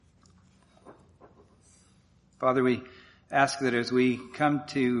Father, we ask that as we come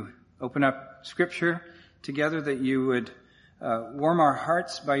to open up Scripture together, that you would warm our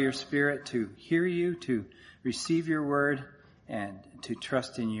hearts by your Spirit to hear you, to receive your word, and to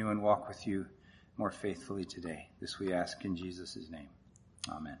trust in you and walk with you more faithfully today. This we ask in Jesus' name.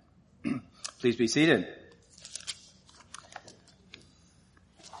 Amen. Please be seated.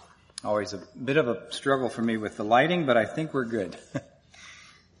 Always a bit of a struggle for me with the lighting, but I think we're good.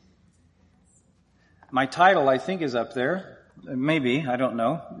 My title, I think, is up there. Maybe, I don't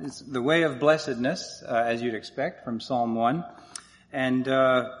know. It's The Way of Blessedness, as you'd expect, from Psalm 1. And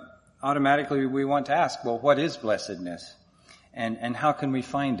automatically we want to ask, well, what is blessedness? And how can we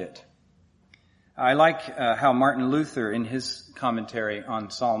find it? I like how Martin Luther, in his commentary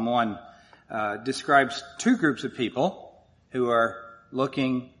on Psalm 1, describes two groups of people who are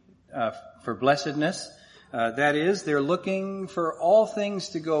looking for blessedness. That is, they're looking for all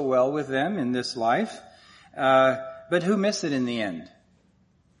things to go well with them in this life, but who miss it in the end.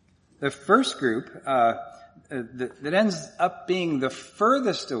 The first group that ends up being the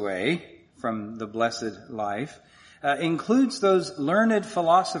furthest away from the blessed life includes those learned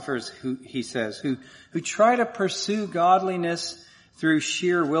philosophers, who he says, who try to pursue godliness through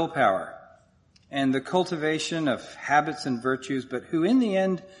sheer willpower and the cultivation of habits and virtues, but who in the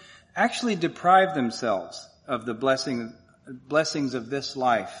end actually deprive themselves of the blessings of this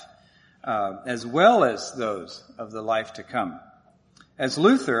life, as well as those of the life to come. As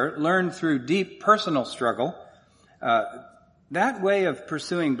Luther learned through deep personal struggle, that way of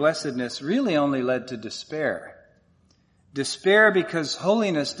pursuing blessedness really only led to despair. Despair because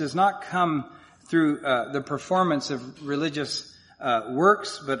holiness does not come through the performance of religious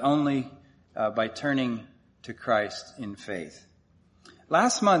works, but only by turning to Christ in faith.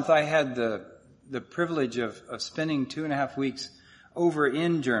 Last month I had the privilege of spending 2.5 weeks over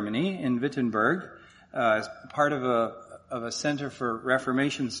in Germany, in Wittenberg, as part of a Center for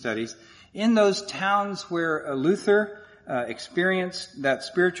Reformation Studies, in those towns where Luther experienced that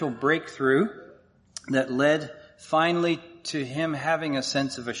spiritual breakthrough that led finally to him having a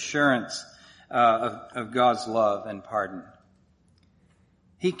sense of assurance of God's love and pardon.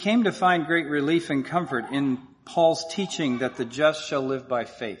 He came to find great relief and comfort in Paul's teaching that the just shall live by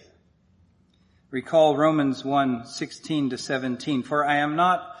faith. Recall Romans 1:16-17. For I am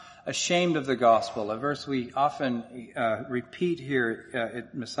not ashamed of the gospel, a verse we often repeat here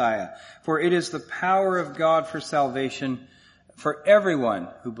at Messiah. For it is the power of God for salvation for everyone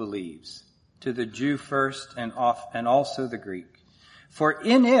who believes, to the Jew first and also the Greek. For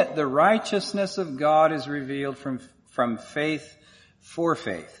in it the righteousness of God is revealed from faith for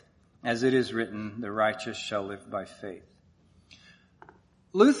faith, as it is written, the righteous shall live by faith.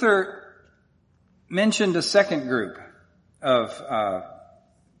 Luther mentioned a second group of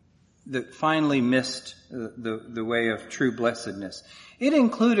that finally missed the way of true blessedness. It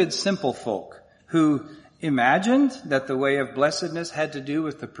included simple folk who imagined that the way of blessedness had to do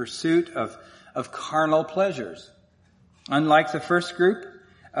with the pursuit of carnal pleasures. Unlike the first group,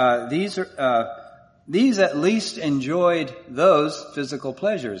 these at least enjoyed those physical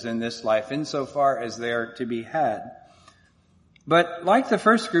pleasures in this life insofar as they are to be had. But like the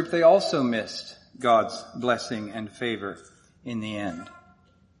first group, they also missed God's blessing and favor in the end.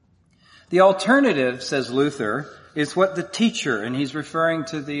 The alternative, says Luther, is what the teacher, and he's referring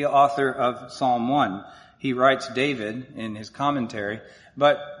to the author of Psalm 1. He writes David in his commentary,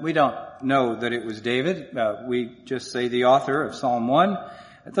 but we don't know that it was David. We just say the author of Psalm 1,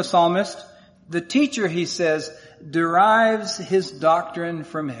 the psalmist. The teacher, he says, derives his doctrine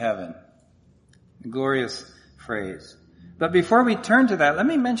from heaven. A glorious phrase. But before we turn to that, let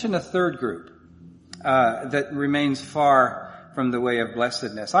me mention a third group that remains far from the way of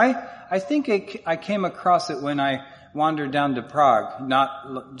blessedness. I think I came across it when I wandered down to Prague,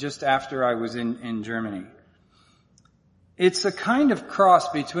 not just after I was in Germany. It's a kind of cross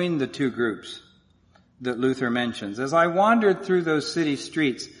between the two groups that Luther mentions. As I wandered through those city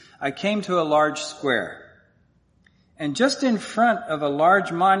streets, I came to a large square. And just in front of a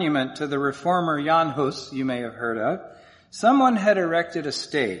large monument to the reformer Jan Hus, you may have heard of, someone had erected a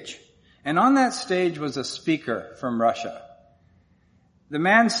stage. And on that stage was a speaker from Russia. The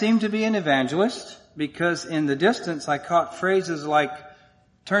man seemed to be an evangelist because in the distance I caught phrases like,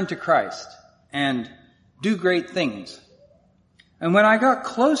 turn to Christ and do great things. And when I got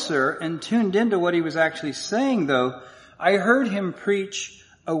closer and tuned into what he was actually saying, though, I heard him preach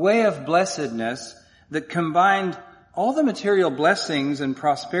a way of blessedness that combined all the material blessings and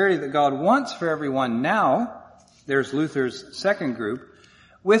prosperity that God wants for everyone now, there's Luther's second group,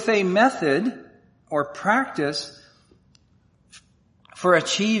 with a method or practice for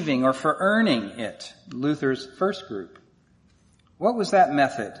achieving or for earning it. Luther's first group. What was that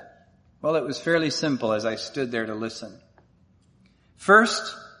method? Well, it was fairly simple as I stood there to listen.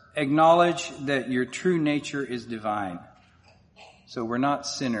 First, acknowledge that your true nature is divine. So we're not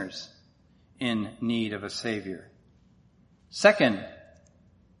sinners in need of a Savior. Second,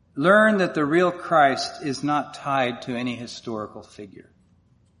 learn that the real Christ is not tied to any historical figure.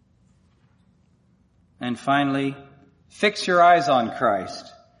 And finally, fix your eyes on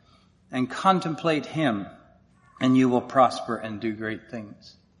Christ and contemplate Him, and you will prosper and do great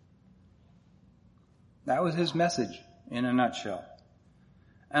things. That was his message in a nutshell.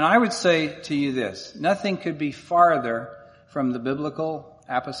 And I would say to you this, nothing could be farther from the biblical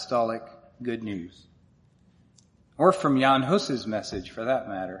apostolic good news. Or from Jan Hus's message, for that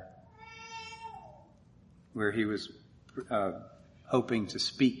matter, where he was hoping to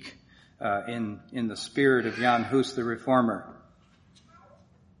speak in the spirit of Jan Hus the Reformer.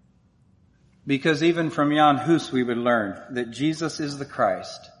 Because even from Jan Hus we would learn that Jesus is the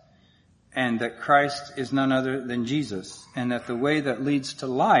Christ, and that Christ is none other than Jesus, and that the way that leads to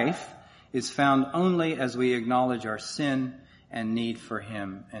life is found only as we acknowledge our sin and need for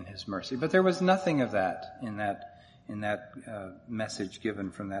Him and His mercy. But there was nothing of that in that message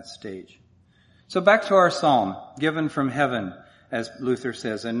given from that stage. So back to our psalm, given from heaven, as Luther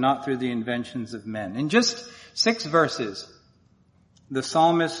says, and not through the inventions of men. In just 6 verses, the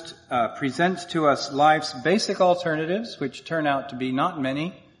psalmist presents to us life's basic alternatives, which turn out to be not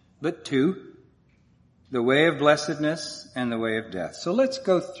many, but 2, the way of blessedness and the way of death. So let's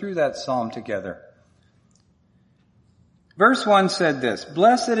go through that psalm together. Verse 1 said this,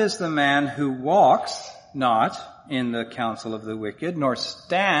 "Blessed is the man who walks not in the counsel of the wicked, nor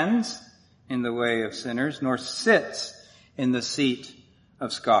stands in the way of sinners, nor sits in the seat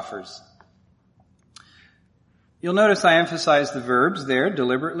of scoffers." You'll notice I emphasize the verbs there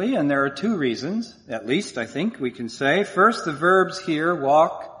deliberately, and there are 2 reasons, at least I think we can say. First, the verbs here,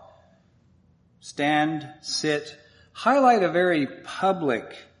 walk, stand, sit, highlight a very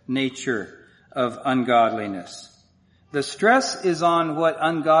public nature of ungodliness. The stress is on what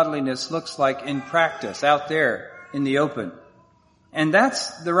ungodliness looks like in practice, out there in the open. And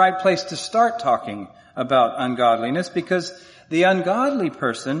that's the right place to start talking about ungodliness, because the ungodly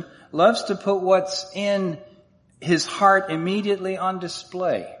person loves to put what's in his heart immediately on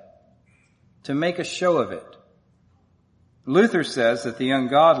display, to make a show of it. Luther says that the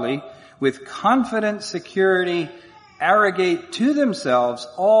ungodly, with confident security, arrogate to themselves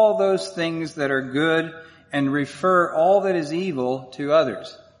all those things that are good and refer all that is evil to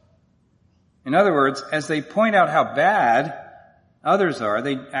others. In other words, as they point out how bad others are,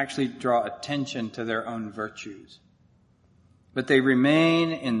 they actually draw attention to their own virtues. But they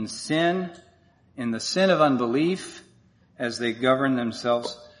remain in sin, in the sin of unbelief, as they govern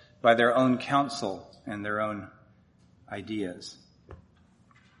themselves by their own counsel and their own ideas.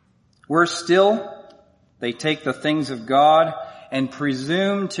 Worse still, they take the things of God and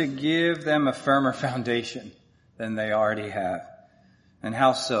presume to give them a firmer foundation than they already have. And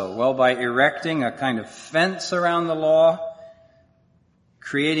how so? Well, by erecting a kind of fence around the law,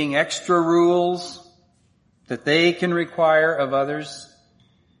 creating extra rules that they can require of others,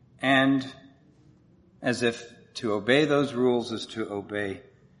 and as if to obey those rules is to obey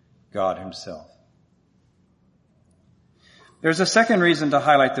God Himself. There's a second reason to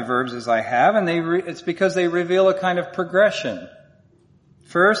highlight the verbs as I have, and it's because they reveal a kind of progression.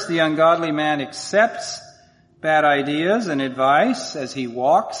 First, the ungodly man accepts bad ideas and advice as he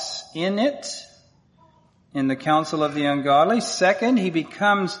walks in it, in the counsel of the ungodly. Second, he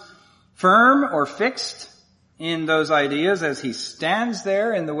becomes firm or fixed in those ideas as he stands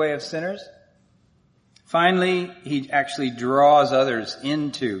there in the way of sinners. Finally, he actually draws others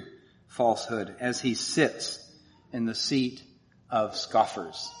into falsehood as he sits in the seat of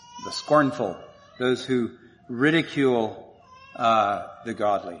scoffers, the scornful, those who ridicule the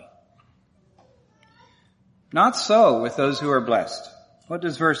godly. Not so with those who are blessed. What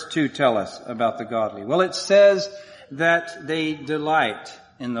does verse 2 tell us about the godly? Well, it says that they delight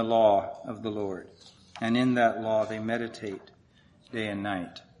in the law of the Lord, and in that law they meditate day and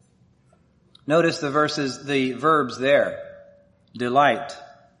night. Notice the verbs there. Delight,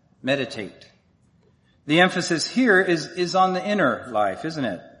 meditate. The emphasis here is on the inner life, isn't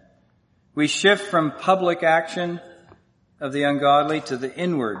it? We shift from public action of the ungodly to the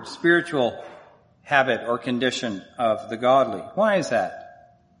inward, spiritual habit or condition of the godly. Why is that?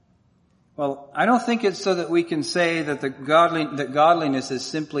 Well, I don't think it's so that we can say that that godliness is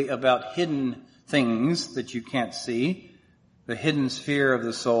simply about hidden things that you can't see, the hidden sphere of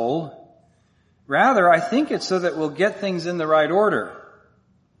the soul. Rather, I think it's so that we'll get things in the right order.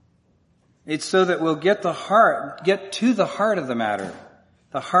 It's so that we'll get to the heart of the matter,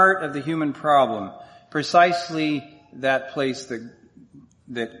 the heart of the human problem, precisely that place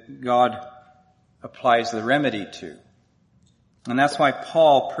that God applies the remedy to. And that's why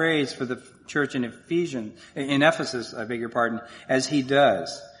Paul prays for the church in Ephesus, as he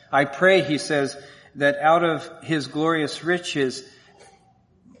does. I pray, he says, that out of his glorious riches,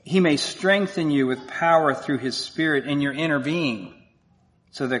 he may strengthen you with power through his Spirit in your inner being,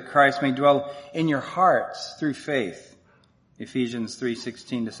 so that Christ may dwell in your hearts through faith. Ephesians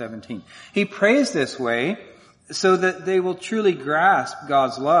 3:16-17. He prays this way so that they will truly grasp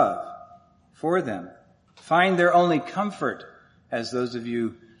God's love for them, find their only comfort, as those of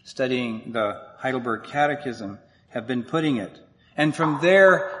you studying the Heidelberg Catechism have been putting it, and from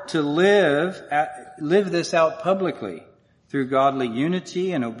there to live this out publicly through godly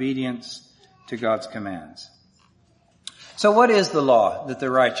unity and obedience to God's commands. So what is the law that the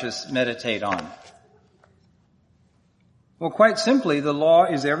righteous meditate on? Well, quite simply, the law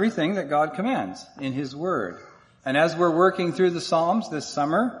is everything that God commands in His Word. And as we're working through the Psalms this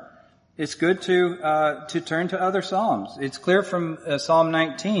summer, it's good to turn to other Psalms. It's clear from Psalm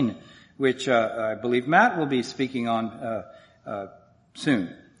 19, which I believe Matt will be speaking on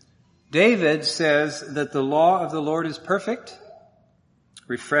soon. David says that the law of the Lord is perfect,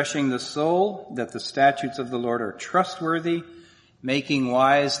 refreshing the soul, that the statutes of the Lord are trustworthy, making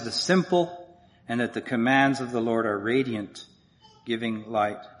wise the simple, and that the commands of the Lord are radiant, giving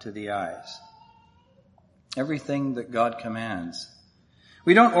light to the eyes. Everything that God commands.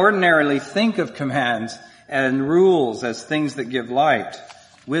 We don't ordinarily think of commands and rules as things that give light,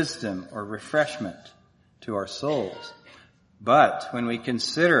 wisdom, or refreshment to our souls. But when we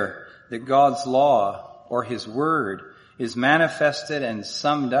consider that God's law, or His Word, is manifested and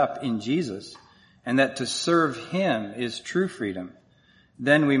summed up in Jesus, and that to serve Him is true freedom,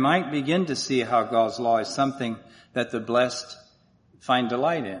 then we might begin to see how God's law is something that the blessed find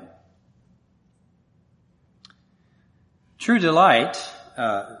delight in. True delight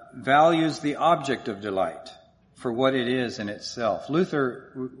values the object of delight for what it is in itself.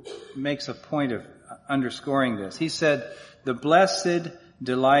 Luther makes a point of underscoring this. He said, the blessed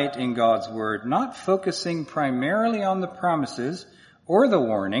delight in God's Word, not focusing primarily on the promises or the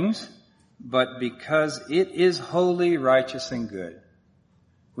warnings, but because it is holy, righteous, and good.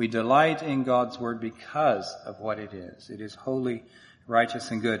 We delight in God's Word because of what it is. It is holy,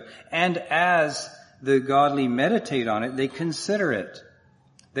 righteous, and good. And as the godly meditate on it, they consider it.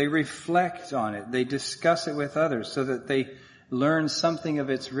 They reflect on it. They discuss it with others so that they learn something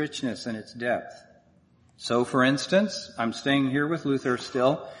of its richness and its depth. So, for instance, I'm staying here with Luther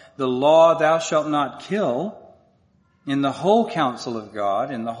still, the law, thou shalt not kill, in the whole counsel of God,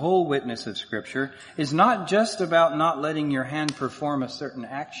 in the whole witness of Scripture, is not just about not letting your hand perform a certain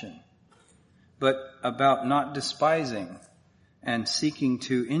action, but about not despising and seeking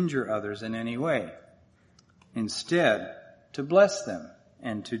to injure others in any way. Instead, to bless them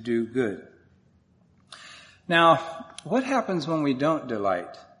and to do good. Now, what happens when we don't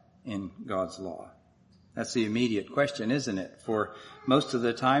delight in God's law? That's the immediate question, isn't it? For most of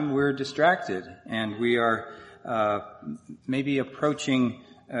the time we're distracted and we are maybe approaching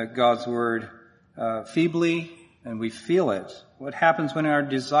God's Word feebly, and we feel it. What happens when our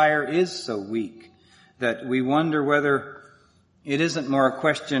desire is so weak that we wonder whether it isn't more a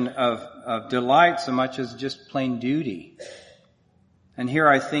question of delight so much as just plain duty? And here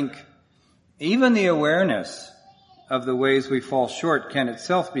I think even the awareness of the ways we fall short can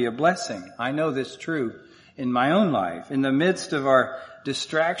itself be a blessing. I know this true in my own life. In the midst of our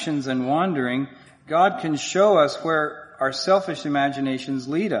distractions and wandering, God can show us where our selfish imaginations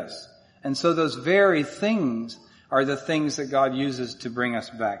lead us. And so those very things are the things that God uses to bring us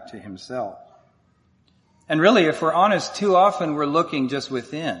back to Himself. And really, if we're honest, too often we're looking just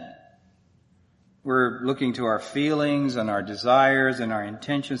within. We're looking to our feelings and our desires and our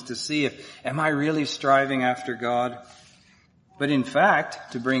intentions to see am I really striving after God? But in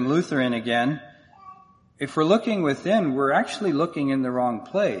fact, to bring Luther in again, if we're looking within, we're actually looking in the wrong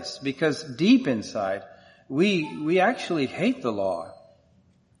place, because deep inside, we actually hate the law.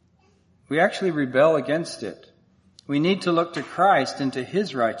 We actually rebel against it. We need to look to Christ and to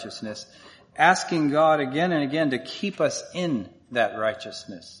His righteousness, asking God again and again to keep us in that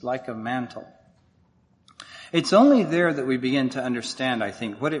righteousness, like a mantle. It's only there that we begin to understand, I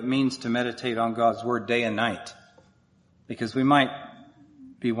think, what it means to meditate on God's Word day and night. Because we might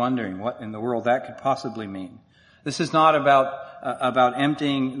be wondering what in the world that could possibly mean. This is not about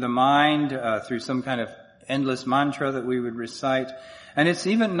emptying the mind through some kind of endless mantra that we would recite. And it's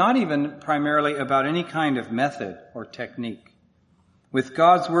not even primarily about any kind of method or technique. With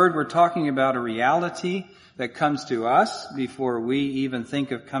God's Word, we're talking about a reality that comes to us before we even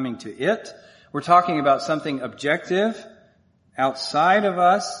think of coming to it. We're talking about something objective outside of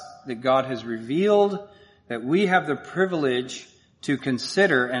us that God has revealed, that we have the privilege to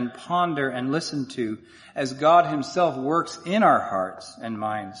consider and ponder and listen to as God himself works in our hearts and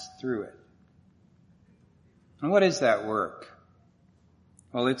minds through it. And what is that work?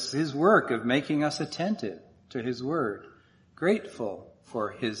 Well, it's his work of making us attentive to his word, grateful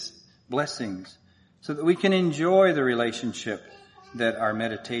for his blessings, so that we can enjoy the relationship that our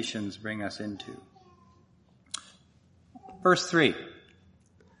meditations bring us into. Verse 3.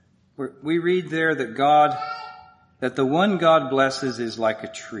 We read there that the one God blesses is like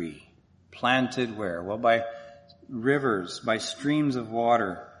a tree, planted where? Well, by rivers, by streams of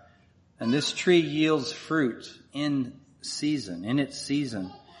water. And this tree yields fruit in its season,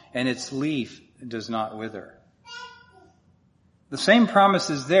 and its leaf does not wither. The same promise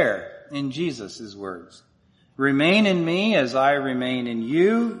is there in Jesus' words. Remain in me as I remain in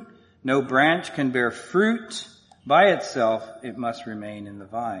you. No branch can bear fruit by itself. It must remain in the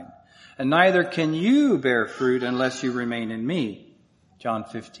vine. And neither can you bear fruit unless you remain in me. John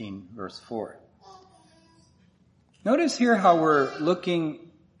 15, verse 4. Notice here how we're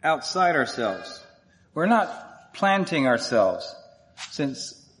looking outside ourselves. We're not planting ourselves,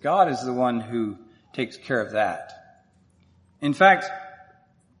 since God is the one who takes care of that. In fact,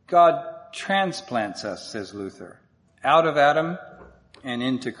 God transplants us, says Luther, out of Adam and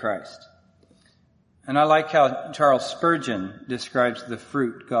into Christ. And I like how Charles Spurgeon describes the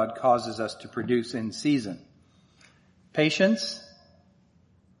fruit God causes us to produce in season. Patience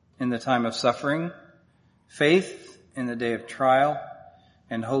in the time of suffering, faith in the day of trial,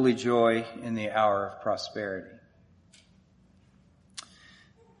 and holy joy in the hour of prosperity.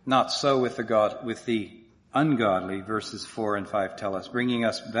 Not so with the ungodly, verses 4 and 5 tell us, bringing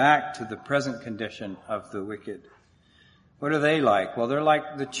us back to the present condition of the wicked. What are they like? Well, they're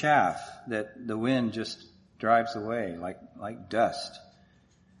like the chaff that the wind just drives away, like dust.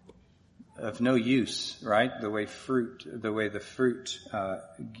 Of no use, right? The fruit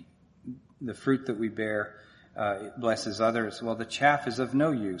that we bear blesses others. Well, the chaff is of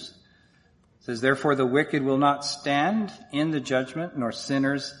no use. It says, therefore the wicked will not stand in the judgment, nor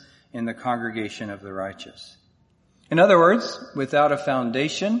sinners in the congregation of the righteous. In other words, without a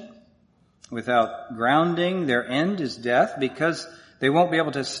foundation, without grounding, their end is death, because they won't be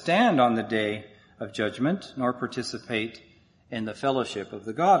able to stand on the day of judgment, nor participate in the fellowship of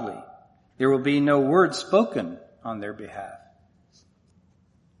the godly. There will be no word spoken on their behalf.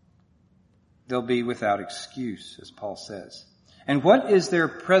 They'll be without excuse, as Paul says. And what is their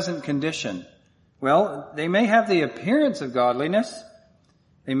present condition? Well, they may have the appearance of godliness.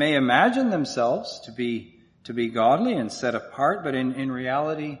 They may imagine themselves to be godly and set apart, but in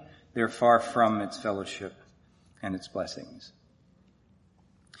reality, they're far from its fellowship and its blessings.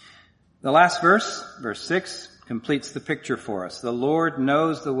 The last verse, verse 6, completes the picture for us. The Lord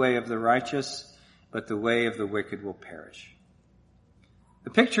knows the way of the righteous, but the way of the wicked will perish.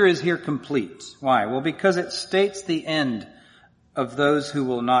 The picture is here complete. Why? Well, because it states the end of those who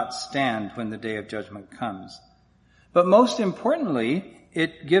will not stand when the day of judgment comes. But most importantly,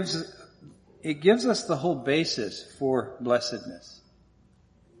 it gives us the whole basis for blessedness.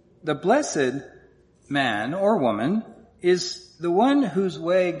 The blessed man or woman is the one whose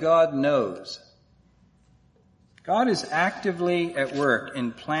way God knows. God is actively at work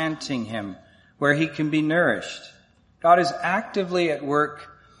in planting him where he can be nourished. God is actively at work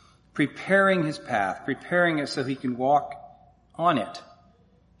preparing his path, preparing it so he can walk on it,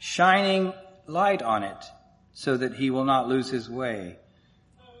 shining light on it so that he will not lose his way,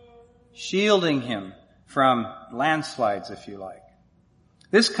 shielding him from landslides, if you like.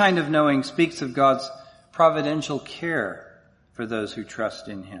 This kind of knowing speaks of God's providential care for those who trust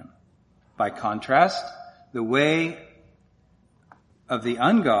in him. By contrast, the way of the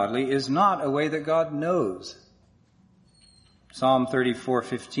ungodly is not a way that God knows. Psalm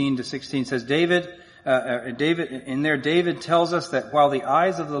 34:15-16 says, David tells us that while the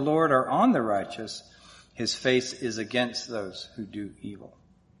eyes of the Lord are on the righteous, his face is against those who do evil.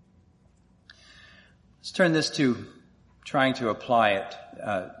 Let's turn this to trying to apply it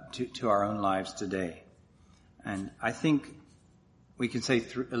to our own lives today. And I think we can say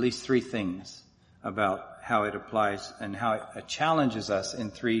at least three things about how it applies and how it challenges us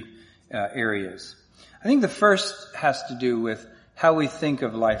in three areas. I think the first has to do with how we think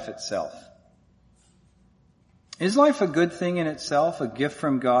of life itself. Is life a good thing in itself, a gift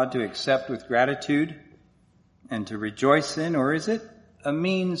from God to accept with gratitude and to rejoice in, or is it a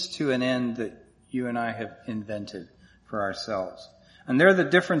means to an end that you and I have invented for ourselves? And there the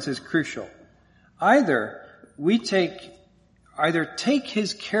difference is crucial. Either take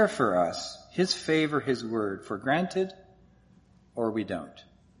his care for us, his favor, his word for granted, or we don't.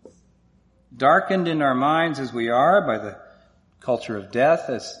 Darkened in our minds as we are by the culture of death,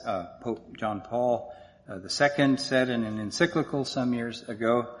 as Pope John Paul II said in an encyclical some years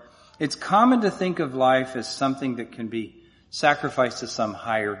ago, it's common to think of life as something that can be sacrificed to some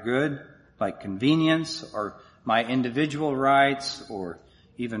higher good, like convenience or my individual rights or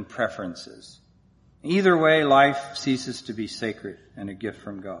even preferences. Either way, life ceases to be sacred and a gift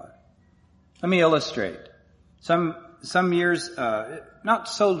from God. Let me illustrate. Some years, not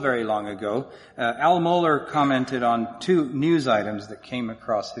so very long ago, Al Mohler commented on 2 news items that came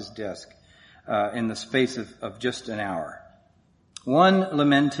across his desk in the space of just an hour. One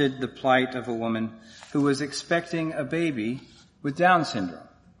lamented the plight of a woman who was expecting a baby with Down syndrome,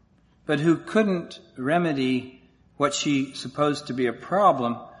 but who couldn't remedy what she supposed to be a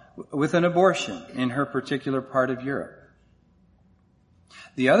problem with an abortion in her particular part of Europe.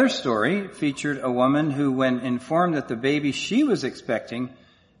 The other story featured a woman who, when informed that the baby she was expecting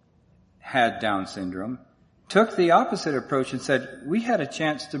had Down syndrome, took the opposite approach and said, we had a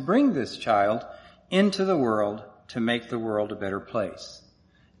chance to bring this child into the world to make the world a better place.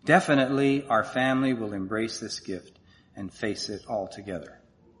 Definitely our family will embrace this gift and face it all together.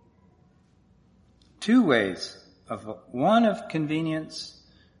 2 ways, one of convenience,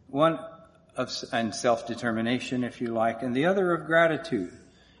 one and self-determination, if you like, and the other of gratitude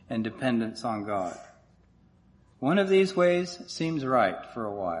and dependence on God. One of these ways seems right for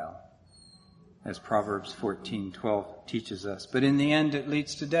a while, as Proverbs 14:12 teaches us, but in the end it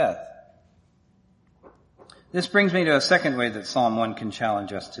leads to death. This brings me to a second way that Psalm 1 can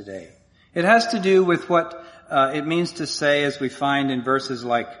challenge us today. It has to do with what it means to say, as we find in verses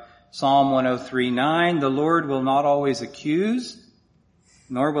like Psalm 103:9, the Lord will not always accuse,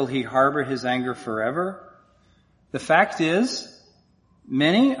 nor will he harbor his anger forever. The fact is,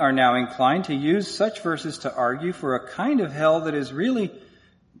 many are now inclined to use such verses to argue for a kind of hell that is really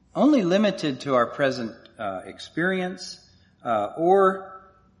only limited to our present experience, or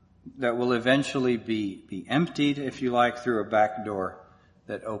that will eventually be emptied, if you like, through a back door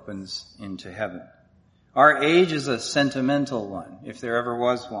that opens into heaven. Our age is a sentimental one, if there ever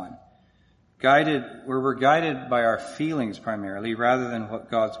was one. We're guided by our feelings primarily, rather than what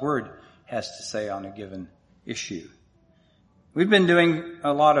God's Word has to say on a given issue. We've been doing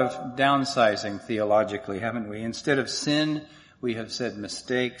a lot of downsizing theologically, haven't we? Instead of sin, we have said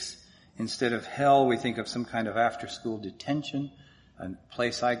mistakes. Instead of hell, we think of some kind of after-school detention, a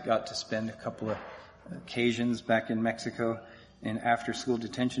place I got to spend a couple of occasions back in Mexico in after-school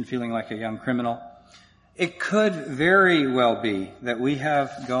detention, feeling like a young criminal. It could very well be that we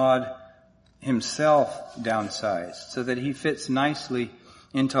have God himself downsized so that he fits nicely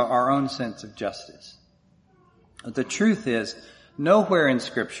into our own sense of justice. But the truth is, nowhere in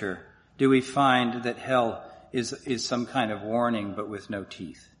Scripture do we find that hell is some kind of warning, but with no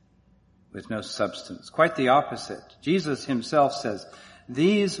teeth, with no substance. Quite the opposite. Jesus himself says,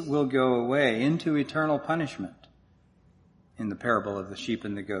 these will go away into eternal punishment in the parable of the sheep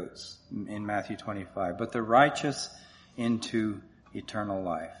and the goats in Matthew 25, but the righteous into eternal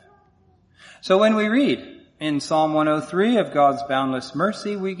life. So when we read in Psalm 103 of God's boundless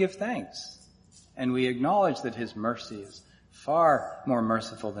mercy, we give thanks. And we acknowledge that his mercy is far more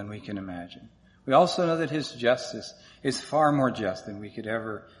merciful than we can imagine. We also know that his justice is far more just than we could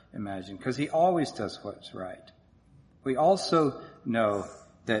ever imagine, because he always does what's right. We also know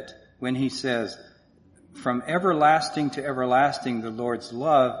that when he says, from everlasting to everlasting, the Lord's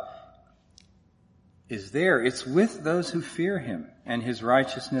love is there. It's with those who fear him, and his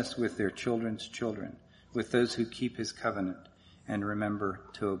righteousness with their children's children, with those who keep his covenant and remember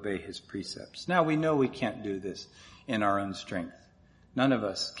to obey his precepts. Now, we know we can't do this in our own strength. None of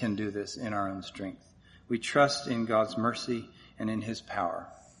us can do this in our own strength. We trust in God's mercy and in his power.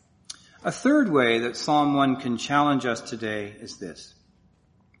 A third way that Psalm 1 can challenge us today is this.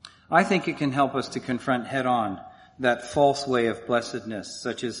 I think it can help us to confront head-on that false way of blessedness,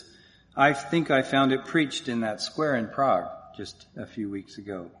 such as I think I found it preached in that square in Prague just a few weeks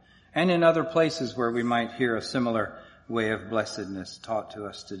ago, and in other places where we might hear a similar way of blessedness taught to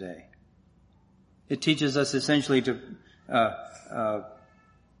us today. It teaches us essentially to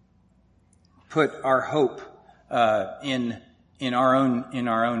put our hope in our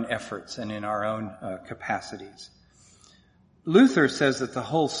own efforts and in our own capacities. Luther says that the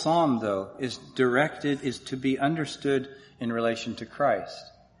whole psalm, though, is to be understood in relation to Christ.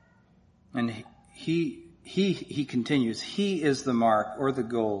 And he continues, he is the mark or the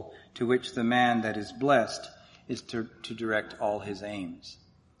goal to which the man that is blessed is to direct all his aims.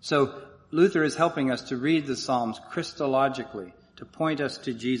 So Luther is helping us to read the Psalms Christologically, to point us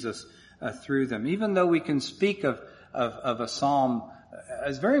to Jesus through them. Even though we can speak of a psalm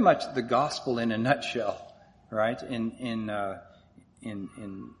as very much the gospel in a nutshell, right? In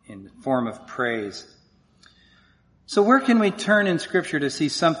form of praise. So where can we turn in Scripture to see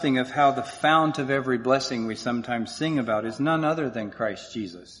something of how the fount of every blessing we sometimes sing about is none other than Christ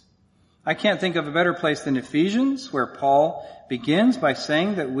Jesus? I can't think of a better place than Ephesians, where Paul begins by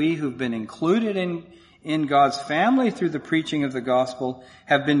saying that we who've been included in God's family through the preaching of the gospel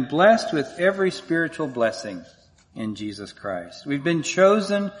have been blessed with every spiritual blessing in Jesus Christ. We've been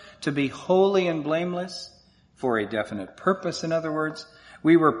chosen to be holy and blameless for a definite purpose, in other words.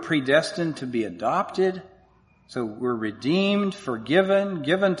 We were predestined to be adopted. So we're redeemed, forgiven,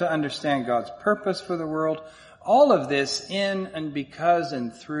 given to understand God's purpose for the world. All of this in and because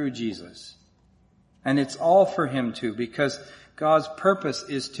and through Jesus. And it's all for him too, because God's purpose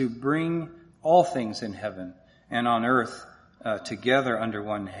is to bring all things in heaven and on earth together under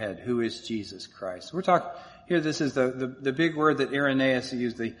one head, who is Jesus Christ. We're talking here, this is the big word that Irenaeus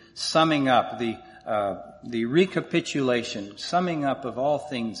used, the summing up, the recapitulation, summing up of all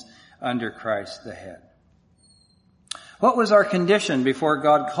things under Christ the head. What was our condition before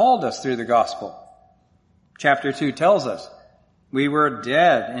God called us through the gospel? Chapter 2 tells us we were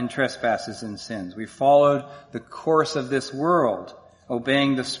dead in trespasses and sins. We followed the course of this world,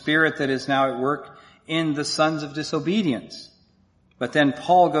 obeying the spirit that is now at work in the sons of disobedience. But then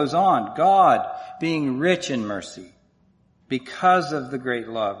Paul goes on, God being rich in mercy because of the great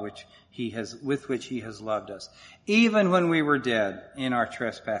love with which he has loved us, even when we were dead in our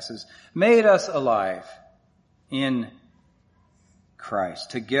trespasses, made us alive in Christ,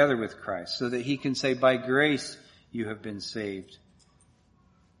 together with Christ, so that he can say, by grace you have been saved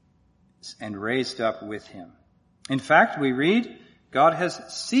and raised up with him. In fact, we read, God has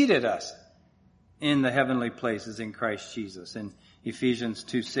seated us in the heavenly places in Christ Jesus in Ephesians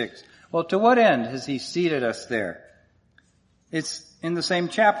 2:6. Well, to what end has he seated us there? It's in the same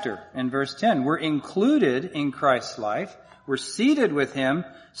chapter in verse 10. We're included in Christ's life. We're seated with him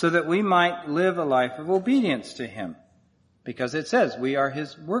so that we might live a life of obedience to him. Because it says we are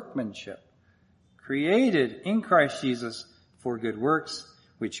his workmanship, created in Christ Jesus for good works,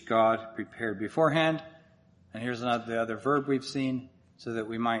 which God prepared beforehand. And here's the other verb we've seen, so that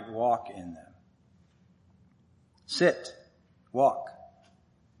we might walk in them. Sit, walk.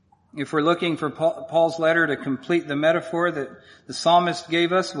 If we're looking for Paul's letter to complete the metaphor that the psalmist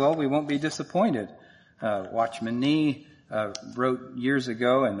gave us, well, we won't be disappointed. Watchman Nee wrote years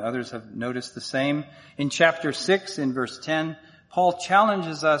ago, and others have noticed the same. In chapter 6, in verse 10, Paul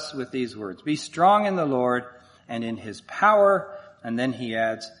challenges us with these words, be strong in the Lord and in his power. And then he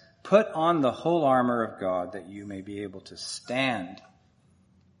adds, put on the whole armor of God that you may be able to stand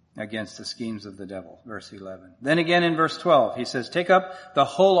against the schemes of the devil. Verse 11. Then again in verse 12, he says, take up the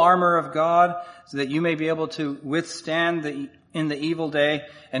whole armor of God so that you may be able to withstand in the evil day,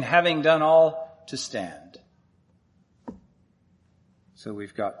 and having done all, to stand. So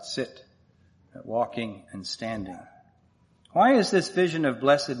we've got sit, walking, and standing. Why is this vision of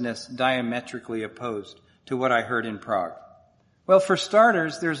blessedness diametrically opposed to what I heard in Prague? Well, for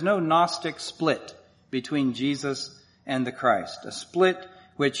starters, there's no Gnostic split between Jesus and the Christ, a split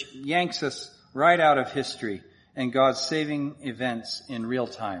which yanks us right out of history and God's saving events in real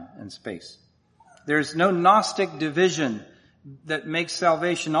time and space. There's no Gnostic division that makes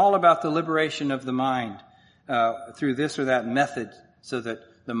salvation all about the liberation of the mind through this or that method, so that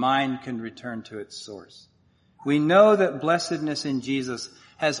the mind can return to its source. We know that blessedness in Jesus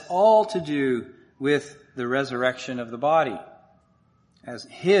has all to do with the resurrection of the body, as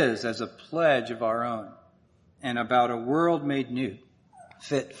a pledge of our own, and about a world made new,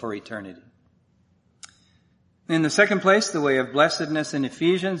 fit for eternity. In the second place, the way of blessedness in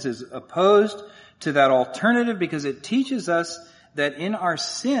Ephesians is opposed to that alternative because it teaches us that in our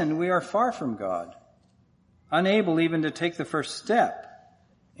sin we are far from God, unable even to take the first step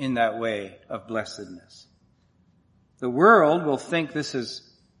in that way of blessedness. The world will think this is,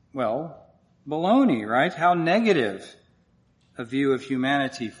 baloney, right? How negative a view of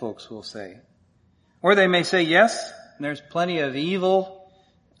humanity, folks will say. Or they may say, yes, there's plenty of evil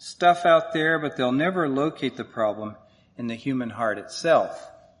stuff out there, but they'll never locate the problem in the human heart itself.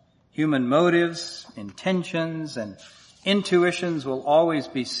 Human motives, intentions, and intuitions will always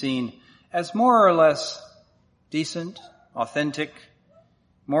be seen as more or less decent, authentic,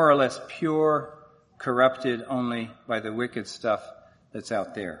 more or less pure, corrupted only by the wicked stuff that's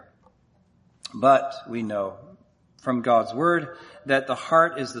out there. But we know from God's word that the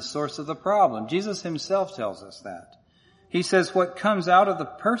heart is the source of the problem. Jesus himself tells us that. He says what comes out of the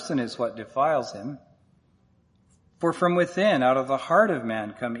person is what defiles him. For from within, out of the heart of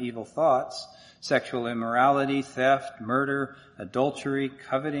man, come evil thoughts, sexual immorality, theft, murder, adultery,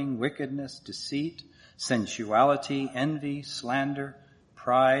 coveting, wickedness, deceit, sensuality, envy, slander,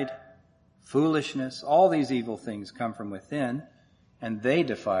 pride, foolishness. All these evil things come from within, and they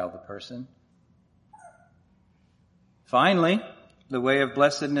defile the person. Finally, the way of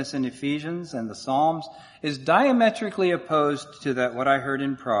blessedness in Ephesians and the Psalms is diametrically opposed to that what I heard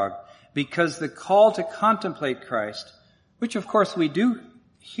in Prague, because the call to contemplate Christ, which of course we do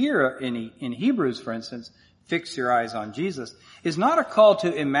hear in Hebrews, for instance, fix your eyes on Jesus, is not a call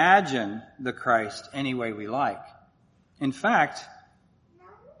to imagine the Christ any way we like. In fact,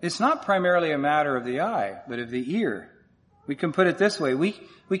 it's not primarily a matter of the eye, but of the ear. We can put it this way.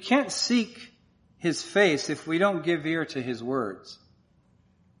 We can't seek his face if we don't give ear to his words.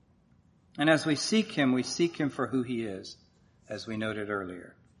 And as we seek him for who he is, as we noted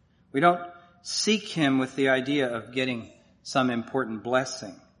earlier. We don't seek him with the idea of getting some important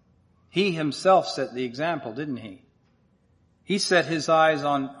blessing. He himself set the example, didn't he? He set his eyes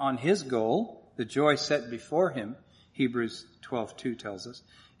on his goal, the joy set before him, Hebrews 12:2 tells us,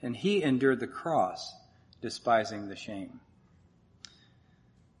 and he endured the cross, despising the shame.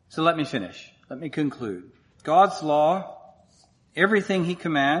 So let me finish. Let me conclude. God's law, everything he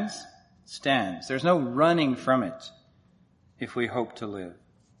commands, stands. There's no running from it if we hope to live.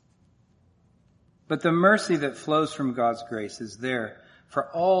 But the mercy that flows from God's grace is there for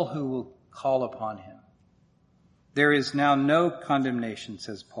all who will call upon him. There is now no condemnation,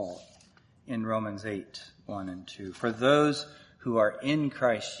 says Paul in Romans 8:1 and 2, for those who are in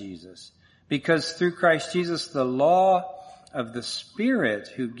Christ Jesus. Because through Christ Jesus, the law of the Spirit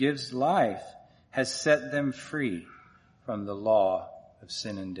who gives life has set them free from the law of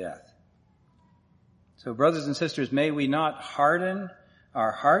sin and death. So brothers and sisters, may we not harden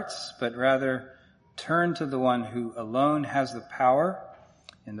our hearts, but rather turn to the one who alone has the power,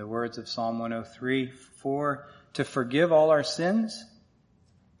 in the words of Psalm 103:4, to forgive all our sins,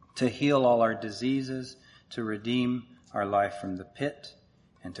 to heal all our diseases, to redeem our life from the pit,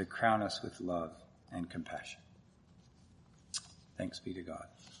 and to crown us with love and compassion. Thanks be to God.